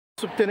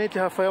Subtenente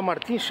Rafael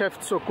Martins, chefe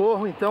de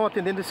socorro, então,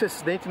 atendendo esse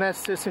acidente na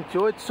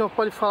SC-108, o senhor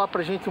pode falar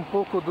para a gente um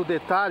pouco os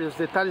detalhes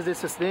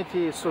desse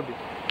acidente, Sub?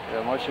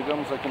 Nós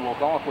chegamos aqui no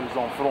local, uma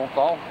colisão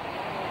frontal,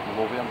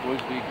 envolvendo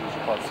dois veículos de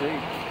passeio.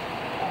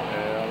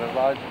 Na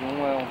verdade,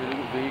 um é um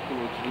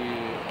veículo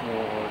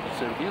de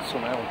serviço,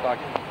 né,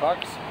 um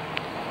táxi,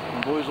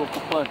 com dois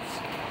ocupantes,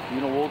 e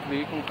no outro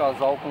veículo um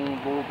casal com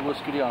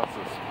duas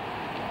crianças.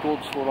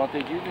 Todos foram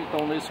atendidos,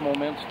 então nesse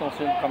momento estão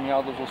sendo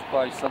encaminhados aos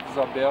hospitais Santa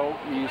Isabel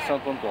e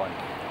Santo Antônio.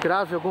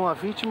 Grave alguma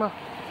vítima?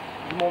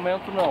 De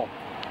momento não.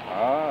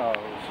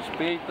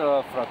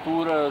 Suspeita,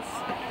 fraturas,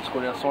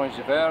 escoriações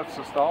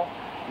diversas e tal.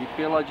 E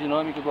pela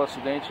dinâmica do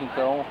acidente,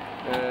 então,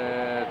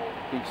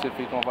 tem que ser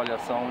feita uma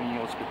avaliação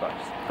em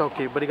hospitais. Tá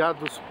ok.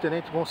 Obrigado,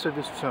 subtenente. Bom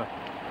serviço para o senhor.